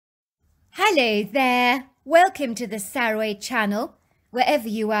Hello there, welcome to the Saroy channel, wherever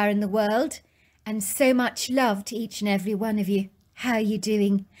you are in the world, and so much love to each and every one of you. How are you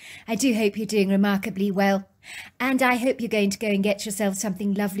doing? I do hope you're doing remarkably well, and I hope you're going to go and get yourself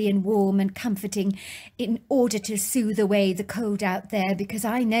something lovely and warm and comforting in order to soothe away the cold out there, because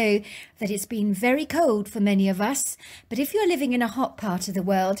I know that it's been very cold for many of us. But if you're living in a hot part of the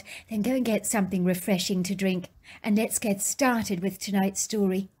world, then go and get something refreshing to drink, and let's get started with tonight's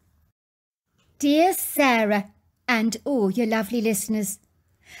story. Dear Sarah, and all your lovely listeners,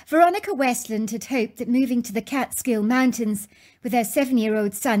 Veronica Westland had hoped that moving to the Catskill Mountains with her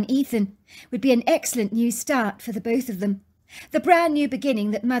 7-year-old son Ethan would be an excellent new start for the both of them, the brand new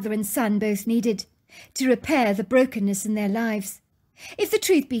beginning that mother and son both needed to repair the brokenness in their lives. If the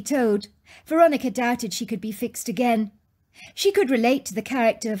truth be told, Veronica doubted she could be fixed again. She could relate to the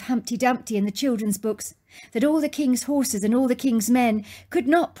character of Humpty Dumpty in the children's books, that all the king's horses and all the king's men could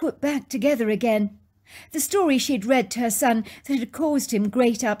not put back together again. The story she had read to her son that had caused him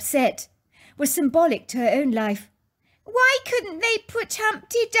great upset was symbolic to her own life. "Why couldn't they put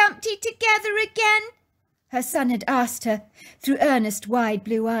Humpty Dumpty together again?" her son had asked her through earnest wide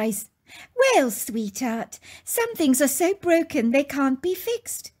blue eyes. "Well, sweetheart, some things are so broken they can't be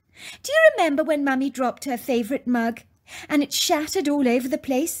fixed. Do you remember when Mummy dropped her favourite mug and it shattered all over the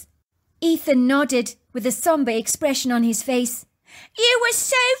place?" Ethan nodded with a sombre expression on his face. "You were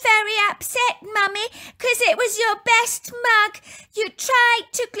so very upset, Mummy, 'cause it was your best mug. You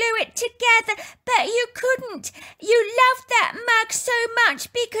tried to glue it together, but you couldn't. You loved that mug so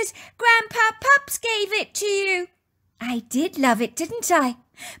much because Grandpa Pups gave it to you." "I did love it, didn't I?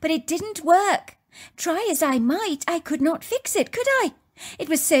 But it didn't work. Try as I might, I could not fix it, could I? It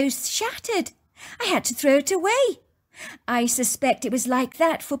was so shattered. I had to throw it away. I suspect it was like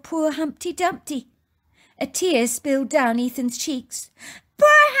that for poor Humpty Dumpty." A tear spilled down Ethan's cheeks. "Poor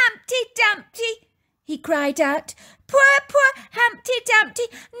Humpty Dumpty!" he cried out. "Poor Humpty Dumpty!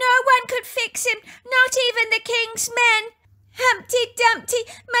 No one could fix him, not even the king's men. Humpty Dumpty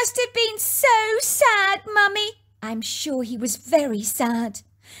must have been so sad, Mummy." "I'm sure he was very sad,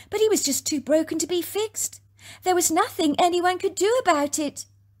 but he was just too broken to be fixed. There was nothing anyone could do about it."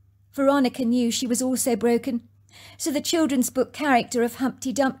 Veronica knew she was also broken, so the children's book character of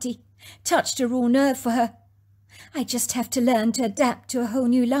Humpty Dumpty touched a raw nerve for her. "I just have to learn to adapt to a whole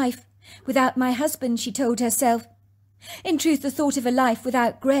new life without my husband," she told herself. In truth, the thought of a life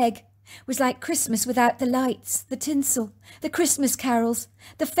without Greg was like Christmas without the lights, the tinsel, the Christmas carols,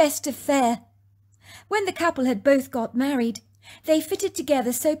 the festive fare. When the couple had both got married, they fitted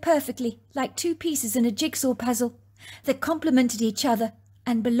together so perfectly, like two pieces in a jigsaw puzzle, that complemented each other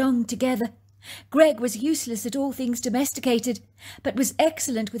and belonged together. Greg was useless at all things domesticated, but was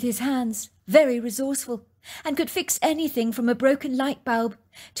excellent with his hands, very resourceful, and could fix anything from a broken light bulb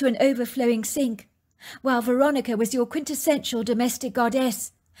to an overflowing sink, while Veronica was your quintessential domestic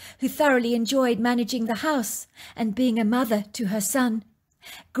goddess, who thoroughly enjoyed managing the house and being a mother to her son.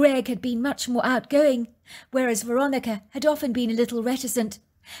 Greg had been much more outgoing, whereas Veronica had often been a little reticent,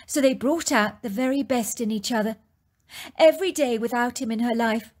 so they brought out the very best in each other. Every day without him in her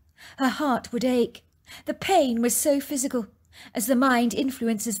life, her heart would ache. The pain was so physical. As the mind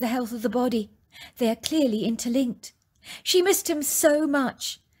influences the health of the body, they are clearly interlinked. She missed him so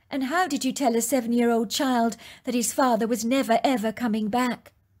much. And how did you tell a 7-year-old child that his father was never ever coming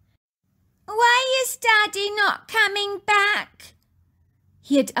back? "Why is Daddy not coming back?"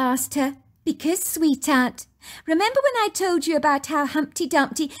 he had asked her. "Because, sweetheart, remember when I told you about how Humpty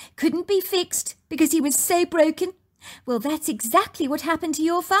Dumpty couldn't be fixed because he was so broken? Well, that's exactly what happened to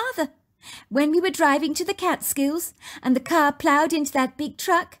your father. When we were driving to the Catskills and the car ploughed into that big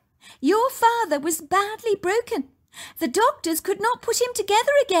truck, your father was badly broken. The doctors could not put him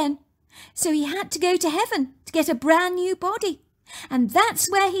together again, so he had to go to heaven to get a brand new body. And that's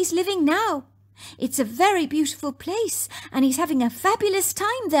where he's living now. It's a very beautiful place, and he's having a fabulous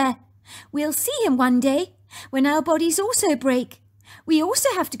time there. We'll see him one day, when our bodies also break. We also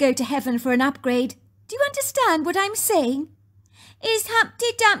have to go to heaven for an upgrade. Do you understand what I'm saying?" "Is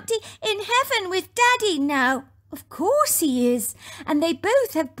Humpty Dumpty in heaven with Daddy now?" "Of course he is, and they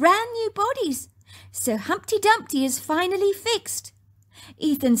both have brand new bodies. So Humpty Dumpty is finally fixed."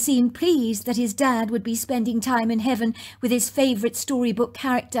 Ethan seemed pleased that his dad would be spending time in heaven with his favourite storybook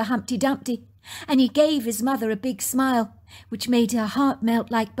character Humpty Dumpty, and he gave his mother a big smile, which made her heart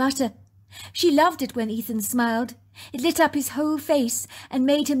melt like butter. She loved it when Ethan smiled. It lit up his whole face and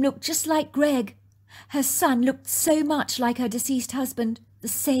made him look just like Greg. Her son looked so much like her deceased husband, the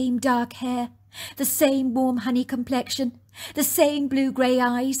same dark hair, the same warm honey complexion, the same blue-grey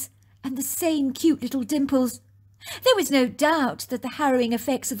eyes, and the same cute little dimples. There was no doubt that the harrowing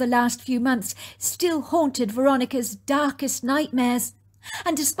effects of the last few months still haunted Veronica's darkest nightmares,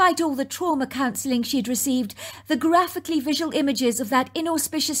 and despite all the trauma counselling she had received, the graphically visual images of that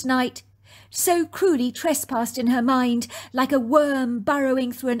inauspicious night so cruelly trespassed in her mind like a worm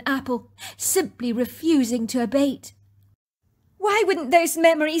burrowing through an apple, simply refusing to abate. Why wouldn't those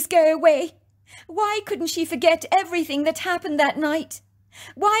memories go away? Why couldn't she forget everything that happened that night?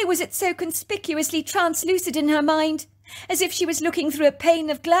 Why was it so conspicuously translucid in her mind, as if she was looking through a pane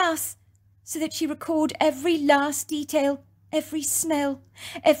of glass, so that she recalled every last detail, every smell,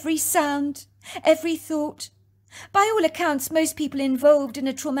 every sound, every thought? By all accounts, most people involved in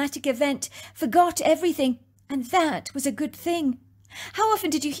a traumatic event forgot everything, and that was a good thing. How often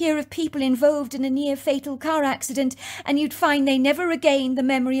did you hear of people involved in a near-fatal car accident, and you'd find they never regained the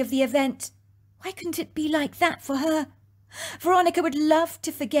memory of the event? Why couldn't it be like that for her? Veronica would love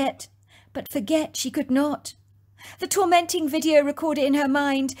to forget, but forget she could not. The tormenting video recorder in her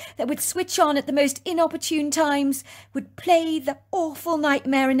mind that would switch on at the most inopportune times would play the awful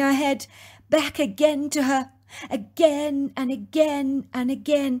nightmare in her head back again to her, again and again and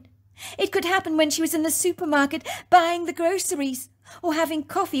again. It could happen when she was in the supermarket buying the groceries or having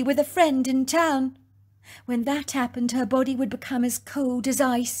coffee with a friend in town. When that happened, her body would become as cold as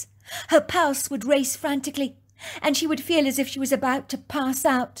ice. Her pulse would race frantically, and she would feel as if she was about to pass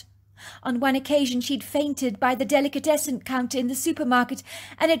out. On one occasion she'd fainted by the delicatessen counter in the supermarket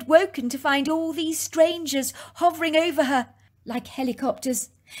and had woken to find all these strangers hovering over her like helicopters,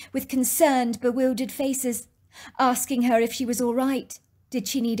 with concerned, bewildered faces, asking her if she was all right. Did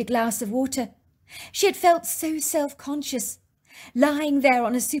she need a glass of water? She had felt so self-conscious, lying there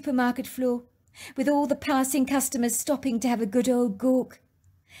on a supermarket floor, with all the passing customers stopping to have a good old gawk.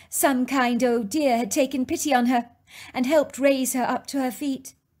 Some kind old dear had taken pity on her and helped raise her up to her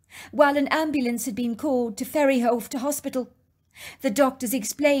feet, while an ambulance had been called to ferry her off to hospital. The doctors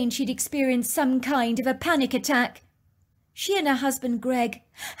explained she'd experienced some kind of a panic attack. She and her husband Greg,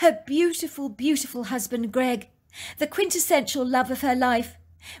 her beautiful, beautiful husband Greg, the quintessential love of her life,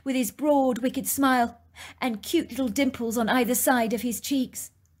 with his broad, wicked smile and cute little dimples on either side of his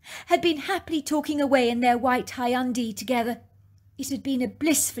cheeks, had been happily talking away in their white Hyundai together. It had been a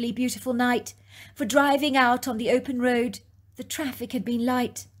blissfully beautiful night for driving out on the open road. The traffic had been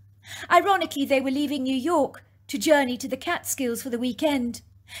light. Ironically, they were leaving New York to journey to the Catskills for the weekend,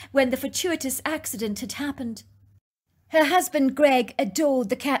 when the fortuitous accident had happened. Her husband Greg adored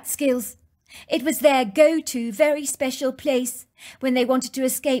the Catskills. It was their go-to, very special place when they wanted to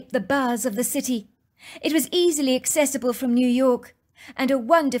escape the buzz of the city. It was easily accessible from New York, and a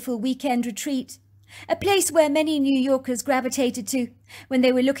wonderful weekend retreat, a place where many New Yorkers gravitated to when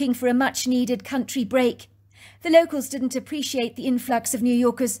they were looking for a much-needed country break. The locals didn't appreciate the influx of New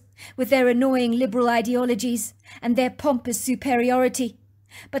Yorkers, with their annoying liberal ideologies and their pompous superiority,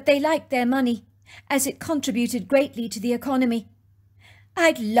 but they liked their money, as it contributed greatly to the economy.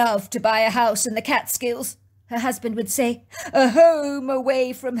 "I'd love to buy a house in the Catskills," her husband would say, "a home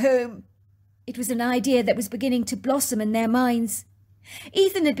away from home." It was an idea that was beginning to blossom in their minds.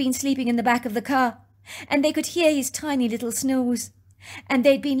 Ethan had been sleeping in the back of the car, and they could hear his tiny little snores, and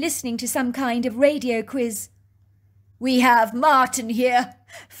they'd been listening to some kind of radio quiz. "We have Martin here,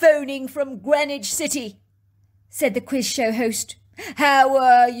 phoning from Greenwich City," said the quiz show host. "How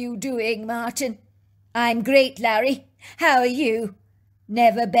are you doing, Martin?" "I'm great, Larry. How are you?"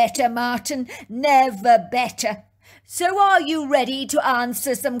 "Never better, Martin, never better. So are you ready to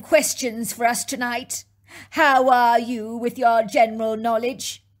answer some questions for us tonight? How are you with your general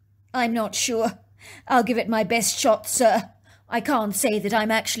knowledge?" "I'm not sure. I'll give it my best shot, sir. I can't say that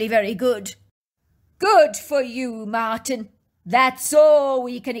I'm actually very good." "Good for you, Martin. That's all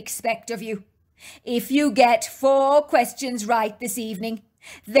we can expect of you. If you get 4 questions right this evening,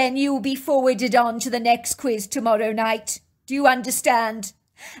 then you'll be forwarded on to the next quiz tomorrow night. Do you understand?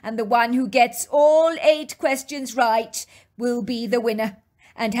 And the one who gets all 8 questions right will be the winner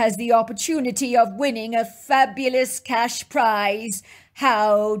and has the opportunity of winning a fabulous cash prize.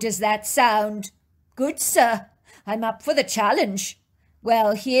 How does that sound?" "Good, sir. I'm up for the challenge."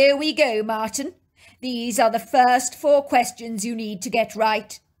 "Well, here we go, Martin. These are the first 4 questions you need to get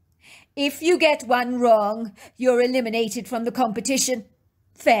right. If you get one wrong, you're eliminated from the competition.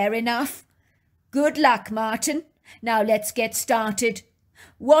 Fair enough. Good luck, Martin. Now let's get started.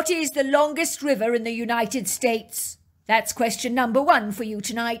 What is the longest river in the United States? That's question number 1 for you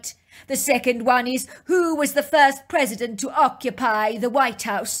tonight. The second one is, who was the first president to occupy the White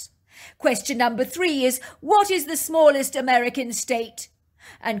House? Question number 3 is, what is the smallest American state?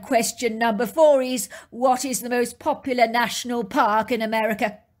 And question number 4 is, what is the most popular national park in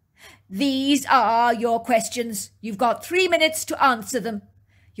America? These are your questions. You've got 3 minutes to answer them.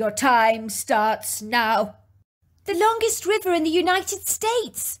 Your time starts now. The longest river in the United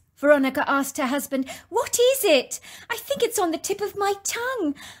States, Veronica asked her husband. What is it? I think it's on the tip of my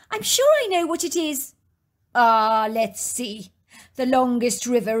tongue. I'm sure I know what it is. Let's see. The longest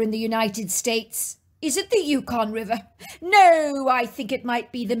river in the United States. Is it the Yukon River? No, I think it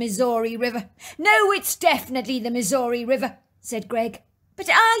might be the Missouri River. No, it's definitely the Missouri River, said Greg. But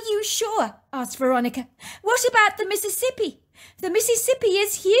are you sure? Asked Veronica. What about the Mississippi? The Mississippi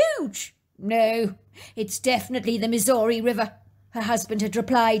is huge. No, it's definitely the Missouri River, her husband had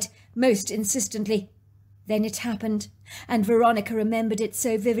replied, most insistently. Then it happened, and Veronica remembered it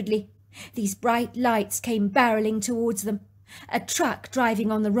so vividly. These bright lights came barrelling towards them. A truck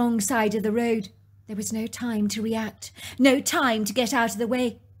driving on the wrong side of the road. There was no time to react, no time to get out of the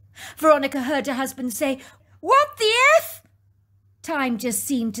way. Veronica heard her husband say, "What the F?" Time just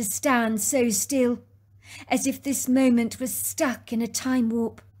seemed to stand so still, as if this moment was stuck in a time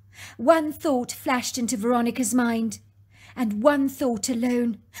warp. One thought flashed into Veronica's mind, and one thought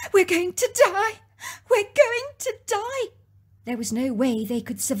alone. We're going to die! We're going to die! There was no way they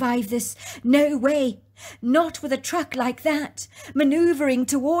could survive this. No way. Not with a truck like that, manoeuvring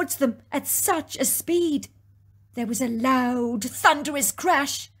towards them at such a speed. There was a loud, thunderous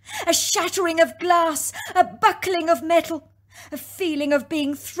crash, a shattering of glass, a buckling of metal, a feeling of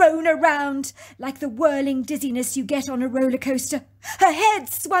being thrown around like the whirling dizziness you get on a roller coaster. Her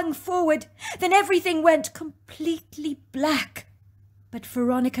head swung forward, then everything went completely black. But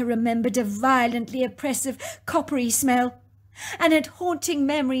Veronica remembered a violently oppressive coppery smell, and had haunting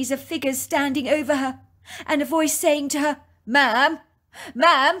memories of figures standing over her, and a voice saying to her, Ma'am,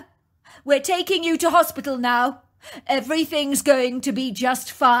 we're taking you to hospital now. Everything's going to be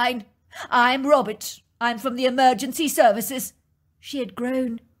just fine. I'm Robert. I'm from the emergency services." She had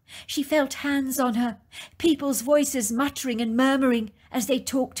grown. She felt hands on her, people's voices muttering and murmuring as they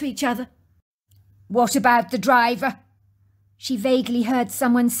talked to each other. "What about the driver?" She vaguely heard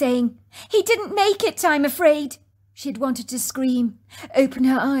someone saying, "He didn't make it, I'm afraid." She had wanted to scream, open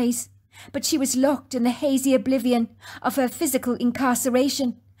her eyes, but she was locked in the hazy oblivion of her physical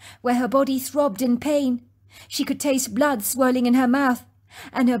incarceration, where her body throbbed in pain. She could taste blood swirling in her mouth,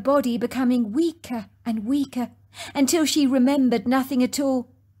 and her body becoming weaker and weaker, until she remembered nothing at all.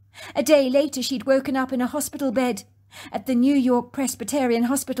 A day later she'd woken up in a hospital bed at the New York Presbyterian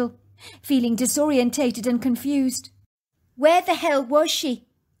Hospital, feeling disorientated and confused. Where the hell was she?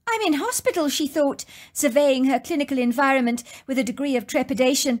 I'm in hospital, she thought, surveying her clinical environment with a degree of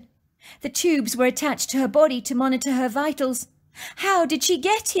trepidation. The tubes were attached to her body to monitor her vitals. How did she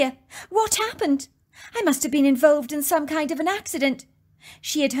get here? What happened? I must have been involved in some kind of an accident.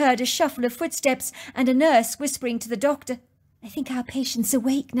 She had heard a shuffle of footsteps and a nurse whispering to the doctor, "I think our patient's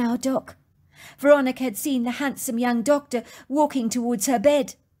awake now, Doc." Veronica had seen the handsome young doctor walking towards her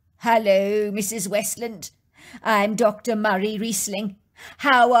bed. "Hello, Mrs. Westland. I'm Dr. Murray Riesling.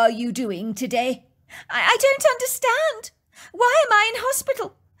 How are you doing today?" I don't understand. Why am I in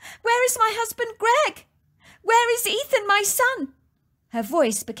hospital? Where is my husband Greg? Where is Ethan, my son?" Her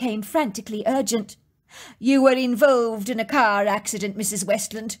voice became frantically urgent. "You were involved in a car accident, Mrs.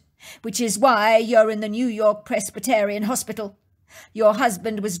 Westland, which is why you're in the New York Presbyterian Hospital. Your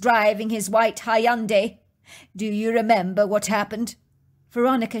husband was driving his white Hyundai. Do you remember what happened?"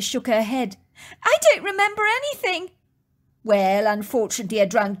 Veronica shook her head. "I don't remember anything." "Well, unfortunately, a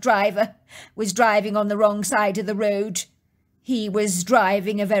drunk driver was driving on the wrong side of the road. He was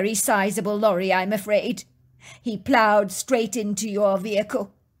driving a very sizable lorry, I'm afraid. He ploughed straight into your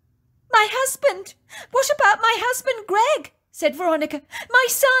vehicle." "My husband! What about my husband Greg?" said Veronica. "My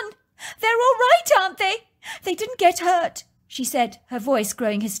son! They're all right, aren't they? They didn't get hurt," she said, her voice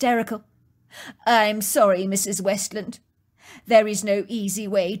growing hysterical. "I'm sorry, Mrs. Westland. There is no easy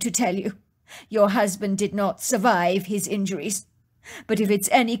way to tell you. Your husband did not survive his injuries. But if it's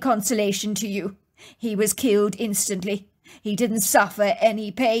any consolation to you, he was killed instantly. He didn't suffer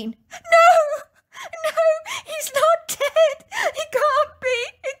any pain." No, he's not dead. He can't be.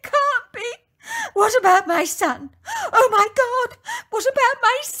 It can't be. What about my son? Oh, my God, what about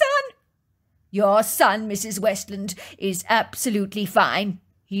my son? Your son, Mrs. Westland, is absolutely fine.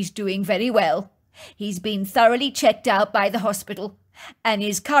 He's doing very well. He's been thoroughly checked out by the hospital and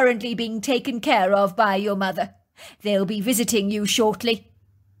is currently being taken care of by your mother. They'll be visiting you shortly.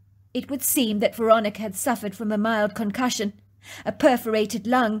 It would seem that Veronica had suffered from a mild concussion, a perforated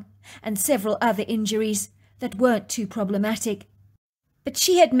lung, and several other injuries that weren't too problematic. But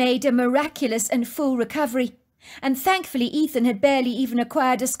she had made a miraculous and full recovery, and thankfully Ethan had barely even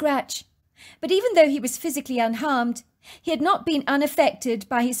acquired a scratch. But even though he was physically unharmed, He had not been unaffected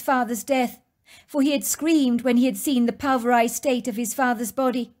by his father's death, for he had screamed when he had seen the pulverized state of his father's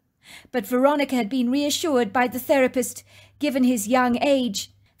body. But Veronica had been reassured by the therapist, given his young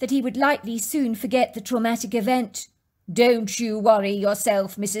age, that he would likely soon forget the traumatic event. "Don't you worry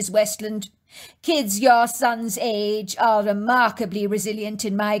yourself, Mrs. Westland. Kids your son's age are remarkably resilient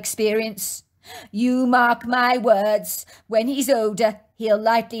in my experience. You mark my words, when he's older, he'll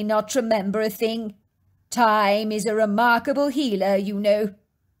likely not remember a thing. Time is a remarkable healer, you know."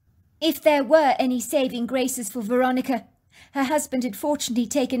 If there were any saving graces for Veronica, her husband had fortunately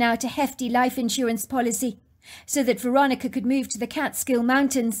taken out a hefty life insurance policy, so that Veronica could move to the Catskill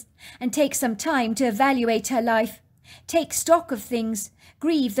Mountains and take some time to evaluate her life, take stock of things,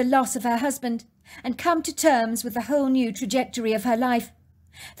 grieve the loss of her husband, and come to terms with the whole new trajectory of her life.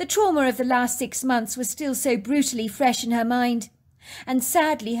 The trauma of the last 6 months was still so brutally fresh in her mind, and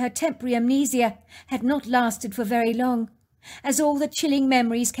sadly her temporary amnesia had not lasted for very long, as all the chilling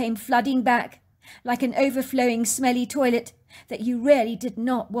memories came flooding back, like an overflowing smelly toilet that you really did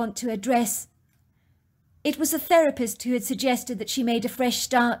not want to address. It was a therapist who had suggested that she made a fresh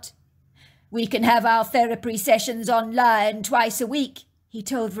start. "We can have our therapy sessions online twice a week," he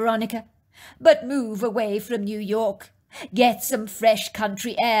told Veronica, "but move away from New York. Get some fresh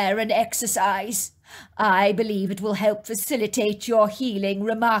country air and exercise. I believe it will help facilitate your healing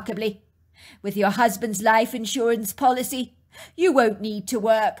remarkably. With your husband's life insurance policy, you won't need to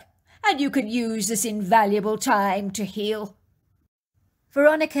work, and you can use this invaluable time to heal."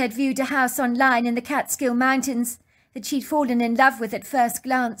 Veronica had viewed a house online in the Catskill Mountains that she'd fallen in love with at first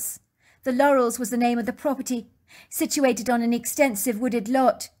glance. The Laurels was the name of the property, situated on an extensive wooded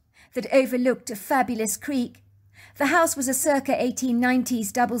lot that overlooked a fabulous creek. The house was a circa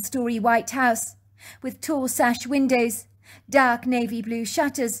 1890s double-storey white house, with tall sash windows, dark navy blue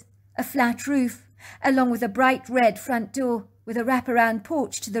shutters, a flat roof, along with a bright red front door with a wraparound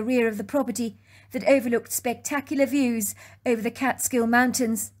porch to the rear of the property that overlooked spectacular views over the Catskill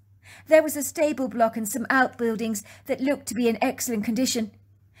Mountains. There was a stable block and some outbuildings that looked to be in excellent condition.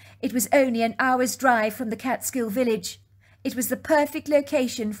 It was only an hour's drive from the Catskill village. It was the perfect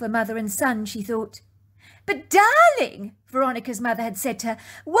location for mother and son, she thought. "But darling," Veronica's mother had said to her,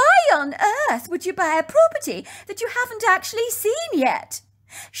 "why on earth would you buy a property that you haven't actually seen yet?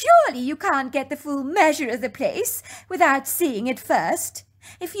 Surely you can't get the full measure of the place without seeing it first.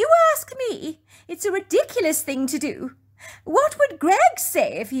 If you ask me, it's a ridiculous thing to do. What would Greg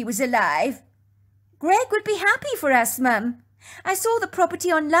say if he was alive?" "Greg would be happy for us, Mum. I saw the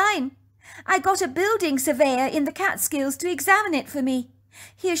property online. I got a building surveyor in the Catskills to examine it for me.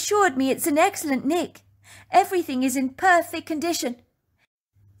 He assured me it's an excellent nick. Everything is in perfect condition."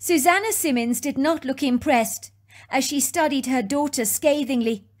 Susanna Simmons did not look impressed as she studied her daughter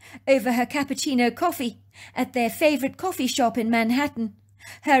scathingly over her cappuccino coffee at their favourite coffee shop in Manhattan.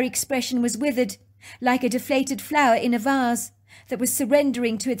 Her expression was withered, like a deflated flower in a vase that was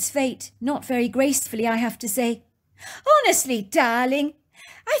surrendering to its fate, not very gracefully, I have to say. "Honestly, darling,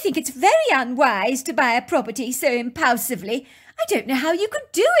 I think it's very unwise to buy a property so impulsively. I don't know how you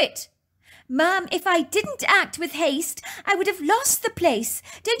could do it." "Mum, if I didn't act with haste, I would have lost the place.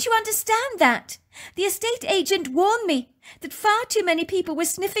 Don't you understand that? The estate agent warned me that far too many people were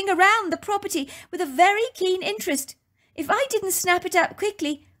sniffing around the property with a very keen interest. If I didn't snap it up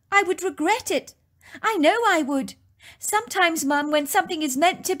quickly, I would regret it. I know I would. Sometimes, Mum, when something is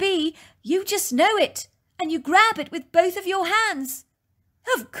meant to be, you just know it, and you grab it with both of your hands."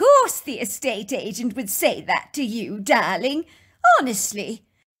 "Of course the estate agent would say that to you, darling. Honestly.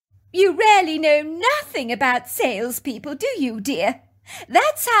 You really know nothing about salespeople, do you, dear?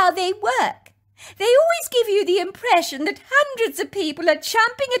 That's how they work. They always give you the impression that hundreds of people are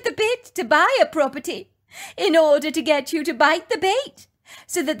champing at the bit to buy a property in order to get you to bite the bait,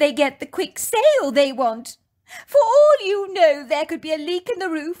 so that they get the quick sale they want. For all you know, there could be a leak in the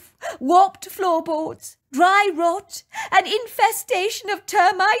roof, warped floorboards, dry rot, an infestation of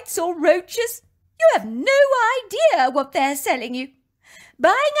termites or roaches. You have no idea what they're selling you.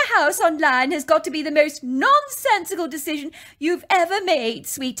 Buying a house online has got to be the most nonsensical decision you've ever made,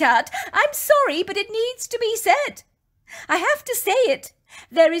 sweetheart. I'm sorry, but it needs to be said. I have to say it.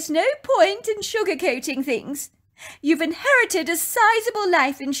 There is no point in sugarcoating things. You've inherited a sizable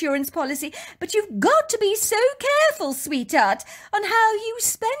life insurance policy, but you've got to be so careful, sweetheart, on how you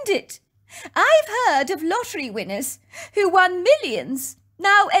spend it. I've heard of lottery winners who won millions,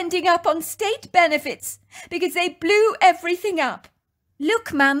 now ending up on state benefits because they blew everything up.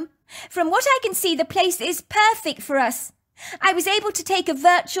 Look, Mum, from what I can see, the place is perfect for us. I was able to take a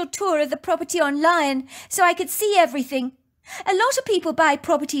virtual tour of the property online so I could see everything. A lot of people buy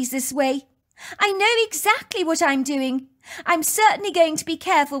properties this way. I know exactly what I'm doing. I'm certainly going to be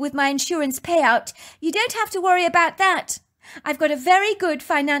careful with my insurance payout. You don't have to worry about that. I've got a very good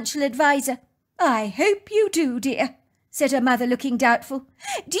financial advisor. I hope you do, dear, said her mother, looking doubtful.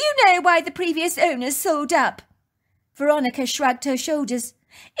 Do you know why the previous owners sold up? Veronica shrugged her shoulders.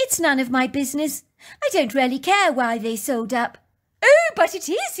 It's none of my business. I don't really care why they sold up. Oh, but it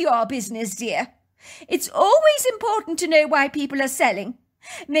is your business, dear. It's always important to know why people are selling.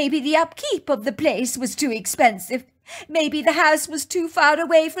 Maybe the upkeep of the place was too expensive. Maybe the house was too far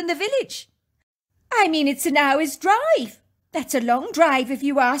away from the village. I mean, it's an hour's drive. That's a long drive if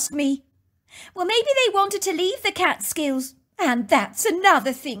you ask me. Well, maybe they wanted to leave the Catskills. And that's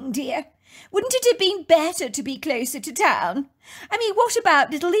another thing, dear. Wouldn't it have been better to be closer to town? I mean, what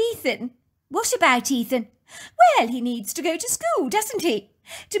about little Ethan? What about Ethan? Well, he needs to go to school, doesn't he?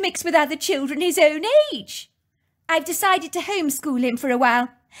 To mix with other children his own age. I've decided to homeschool him for a while,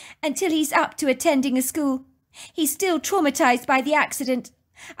 until he's up to attending a school. He's still traumatised by the accident.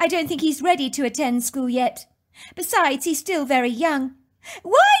 I don't think he's ready to attend school yet. Besides, he's still very young.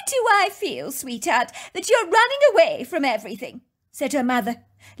 Why do I feel, sweetheart, that you're running away from everything? Said her mother,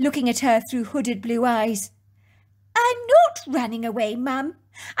 looking at her through hooded blue eyes. I'm not running away, Mum.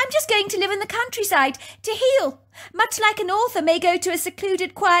 I'm just going to live in the countryside, to heal, much like an author may go to a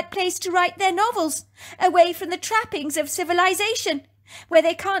secluded, quiet place to write their novels, away from the trappings of civilization, where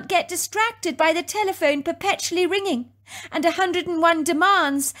they can't get distracted by the telephone perpetually ringing, and 101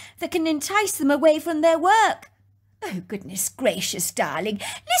 demands that can entice them away from their work. Oh, goodness gracious, darling,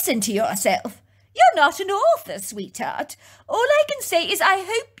 listen to yourself. You're not an author, sweetheart. All I can say is I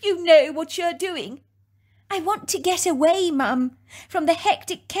hope you know what you're doing. I want to get away, Mum, from the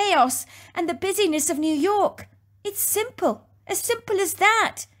hectic chaos and the busyness of New York. It's simple as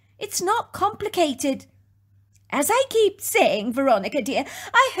that. It's not complicated. As I keep saying, Veronica dear,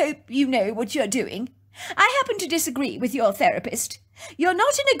 I hope you know what you're doing. I happen to disagree with your therapist. You're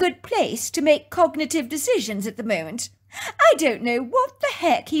not in a good place to make cognitive decisions at the moment. I don't know what the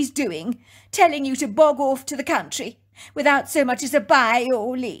heck he's doing, telling you to bog off to the country, without so much as a bye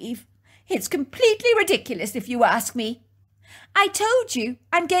or leave. It's completely ridiculous if you ask me. I told you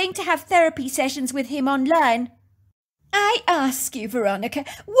I'm going to have therapy sessions with him online. I ask you, Veronica,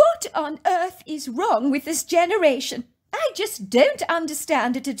 what on earth is wrong with this generation? I just don't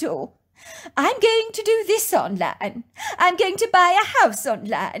understand it at all. I'm going to do this online. I'm going to buy a house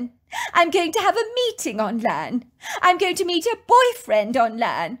online. I'm going to have a meeting online. I'm going to meet a boyfriend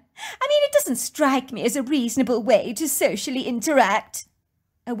online. I mean, it doesn't strike me as a reasonable way to socially interact.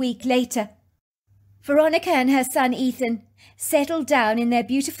 A week later, Veronica and her son Ethan settled down in their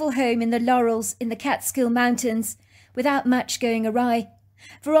beautiful home in the Laurels in the Catskill Mountains without much going awry.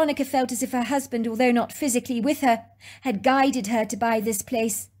 Veronica felt as if her husband, although not physically with her, had guided her to buy this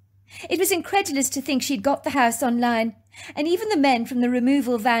place. It was incredulous to think she'd got the house online, and even the men from the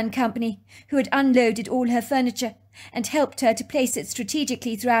removal van company, who had unloaded all her furniture and helped her to place it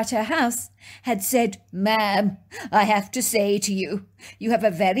strategically throughout her house, had said, "Ma'am, I have to say to you, you have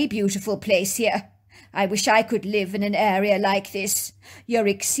a very beautiful place here. I wish I could live in an area like this. You're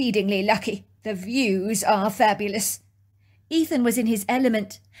exceedingly lucky. The views are fabulous." Ethan was in his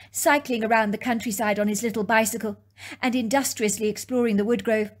element, cycling around the countryside on his little bicycle and industriously exploring the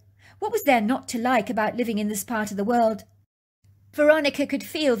woodgrove. What was there not to like about living in this part of the world? Veronica could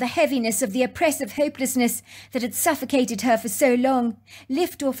feel the heaviness of the oppressive hopelessness that had suffocated her for so long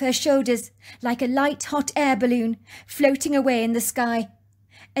lift off her shoulders like a light hot air balloon floating away in the sky.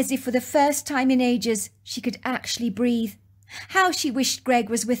 As if for the first time in ages she could actually breathe. How she wished Greg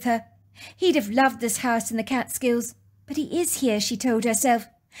was with her. He'd have loved this house in the Catskills. But he is here, she told herself.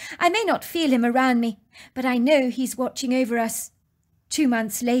 I may not feel him around me, but I know he's watching over us. 2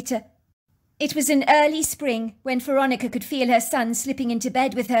 months later. It was in early spring when Veronica could feel her son slipping into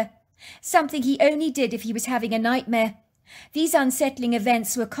bed with her, something he only did if he was having a nightmare. These unsettling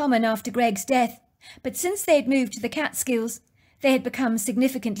events were common after Greg's death, but since they had moved to the Catskills, they had become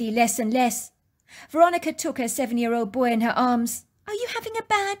significantly less and less. Veronica took her 7-year-old boy in her arms. "Are you having a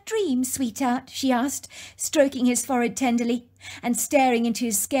bad dream, sweetheart?" she asked, stroking his forehead tenderly and staring into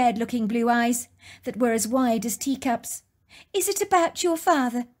his scared-looking blue eyes that were as wide as teacups. "Is it about your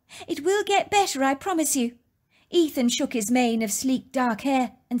father? It will get better, I promise you." Ethan shook his mane of sleek dark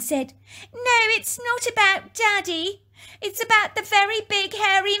hair and said, "No, it's not about Daddy. It's about the very big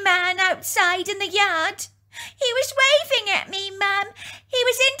hairy man outside in the yard. He was waving at me, Mum. He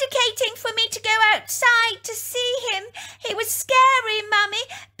was indicating for me to go outside to see him. He was scary, Mummy.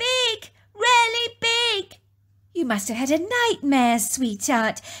 Big, really big." "You must have had a nightmare,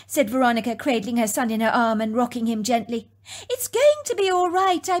 sweetheart," said Veronica, cradling her son in her arm and rocking him gently. "It's going to be all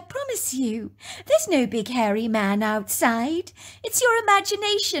right, I promise you. There's no big hairy man outside. It's your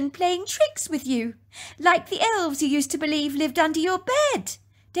imagination playing tricks with you, like the elves you used to believe lived under your bed.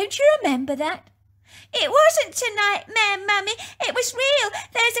 Don't you remember that?" "It wasn't a nightmare, Mummy. It was real.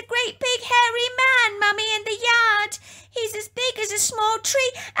 There's a great big hairy man, Mummy, in the yard. He's as big as a small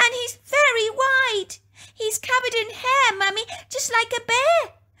tree and he's very wide. He's covered in hair, Mummy, just like a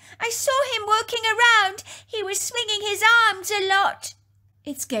bear. I saw him walking around. He was swinging his arms a lot."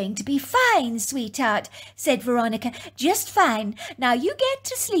 "It's going to be fine, sweetheart," said Veronica. "Just fine. Now you get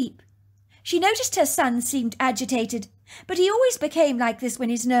to sleep." She noticed her son seemed agitated, but he always became like this when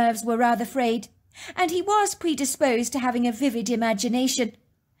his nerves were rather frayed, and he was predisposed to having a vivid imagination.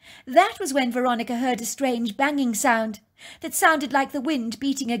 That was when Veronica heard a strange banging sound that sounded like the wind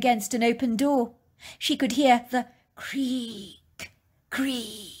beating against an open door. She could hear the creak,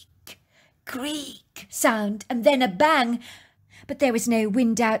 creak, creak sound, and then a bang. But there was no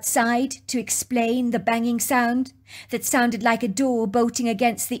wind outside to explain the banging sound that sounded like a door bolting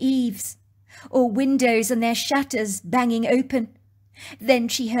against the eaves, or windows and their shutters banging open. Then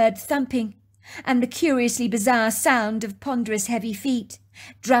she heard thumping, and the curiously bizarre sound of ponderous heavy feet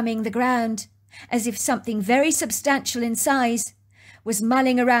drumming the ground, as if something very substantial in size was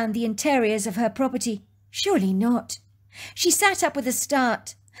mulling around the interiors of her property. Surely not. She sat up with a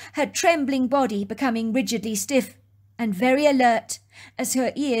start, her trembling body becoming rigidly stiff and very alert as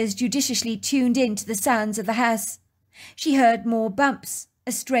her ears judiciously tuned in to the sounds of the house. She heard more bumps,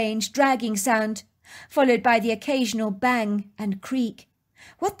 a strange dragging sound, followed by the occasional bang and creak.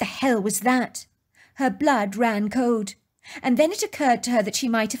 What the hell was that? Her blood ran cold, and then it occurred to her that she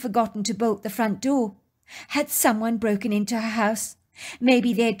might have forgotten to bolt the front door. Had someone broken into her house?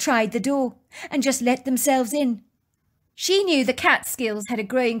 Maybe they had tried the door and just let themselves in. She knew the Catskills had a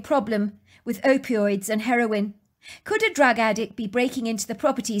growing problem with opioids and heroin. Could a drug addict be breaking into the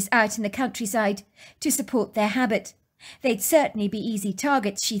properties out in the countryside to support their habit? They'd certainly be easy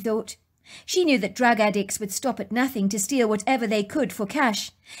targets, she thought. She knew that drug addicts would stop at nothing to steal whatever they could for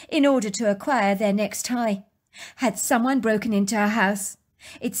cash in order to acquire their next high. Had someone broken into her house?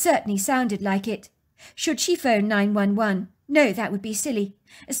 It certainly sounded like it. Should she phone 911? No, that would be silly,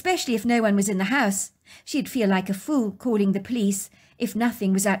 especially if no one was in the house. She'd feel like a fool calling the police if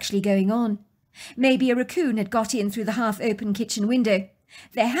nothing was actually going on. Maybe a raccoon had got in through the half-open kitchen window.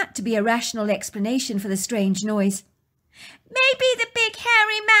 There had to be a rational explanation for the strange noise. "Maybe the big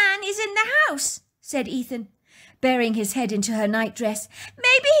hairy man is in the house," said Ethan, burying his head into her nightdress.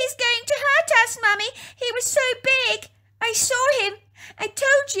 "Maybe he's going to hurt us, Mummy. He was so big. I saw him. I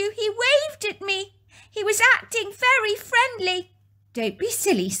told you, he waved at me. He was acting very friendly." "Don't be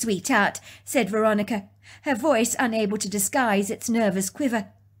silly, sweetheart," said Veronica, her voice unable to disguise its nervous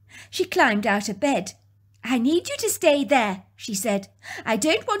quiver. She climbed out of bed. "I need you to stay there," she said. "I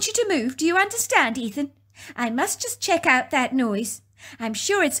don't want you to move, do you understand, Ethan? I must just check out that noise. I'm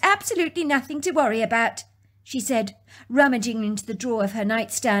sure it's absolutely nothing to worry about," she said, rummaging into the drawer of her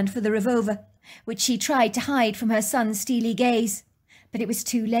nightstand for the revolver, which she tried to hide from her son's steely gaze. But it was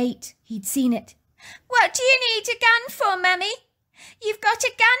too late. He'd seen it. "What do you need a gun for, Mummy? You've got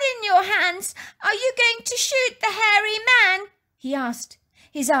a gun in your hands. Are you going to shoot the hairy man?" he asked,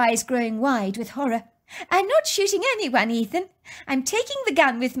 his eyes growing wide with horror. "I'm not shooting anyone, Ethan. I'm taking the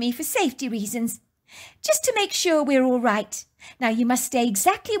gun with me for safety reasons, just to make sure we're all right. Now you must stay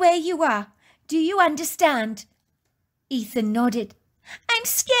exactly where you are. Do you understand?" Ethan nodded. "I'm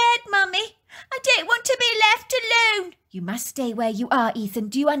scared, Mummy. I don't want to be left alone." "You must stay where you are, Ethan.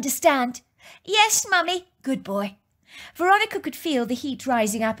 Do you understand?" "Yes, Mummy." "Good boy." Veronica could feel the heat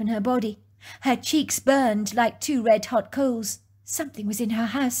rising up in her body. Her cheeks burned like two red-hot coals. Something was in her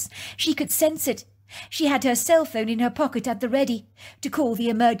house. She could sense it. She had her cell phone in her pocket at the ready to call the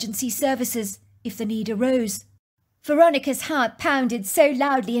emergency services if the need arose. Veronica's heart pounded so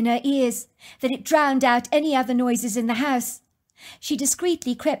loudly in her ears that it drowned out any other noises in the house. She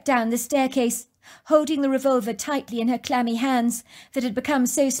discreetly crept down the staircase, holding the revolver tightly in her clammy hands that had become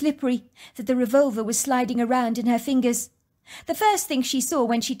so slippery that the revolver was sliding around in her fingers. The first thing she saw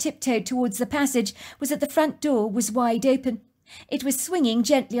when she tiptoed towards the passage was that the front door was wide open. It was swinging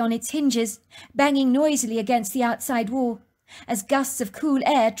gently on its hinges, banging noisily against the outside wall, as gusts of cool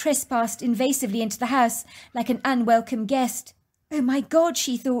air trespassed invasively into the house like an unwelcome guest. "Oh my God,"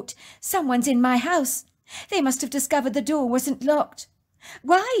 she thought, "someone's in my house. They must have discovered the door wasn't locked.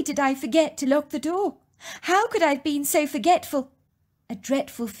 Why did I forget to lock the door? How could I have been so forgetful?" A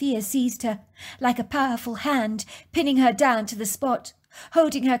dreadful fear seized her, like a powerful hand pinning her down to the spot,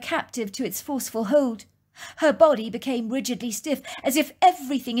 holding her captive to its forceful hold. Her body became rigidly stiff, as if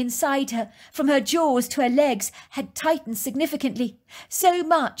everything inside her, from her jaws to her legs, had tightened significantly, so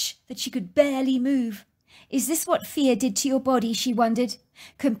much that she could barely move. Is this what fear did to your body, she wondered?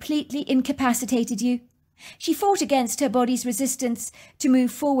 Completely incapacitated you? She fought against her body's resistance to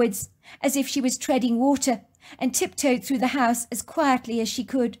move forwards, as if she was treading water, and tiptoed through the house as quietly as she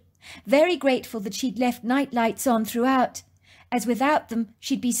could, very grateful that she'd left night lights on throughout, as without them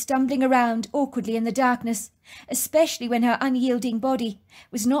she'd be stumbling around awkwardly in the darkness, especially when her unyielding body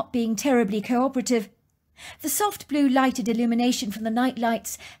was not being terribly cooperative. The soft blue lighted illumination from the night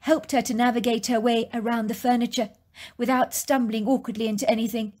lights helped her to navigate her way around the furniture, without stumbling awkwardly into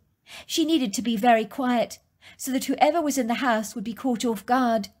anything. She needed to be very quiet, so that whoever was in the house would be caught off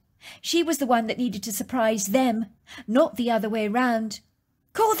guard. She was the one that needed to surprise them, not the other way round.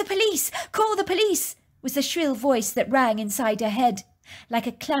 "Call the police! Call the police!" was the shrill voice that rang inside her head, like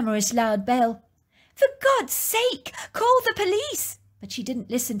a clamorous loud bell. "For God's sake, call the police!" But she didn't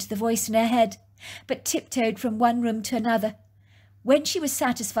listen to the voice in her head, but tiptoed from one room to another. When she was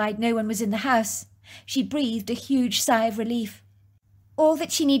satisfied no one was in the house, she breathed a huge sigh of relief. All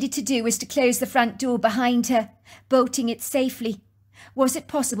that she needed to do was to close the front door behind her, bolting it safely. Was it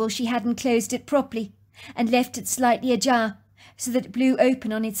possible she hadn't closed it properly, and left it slightly ajar, so that it blew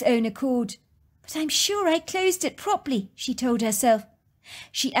open on its own accord? "But I'm sure I closed it properly," she told herself.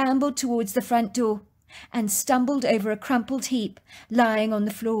 She ambled towards the front door, and stumbled over a crumpled heap lying on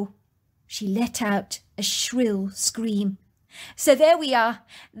the floor. She let out a shrill scream. So there we are.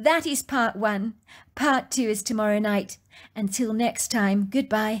 That is part 1. Part 2 is tomorrow night. Until next time,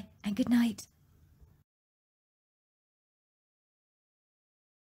 goodbye and good night.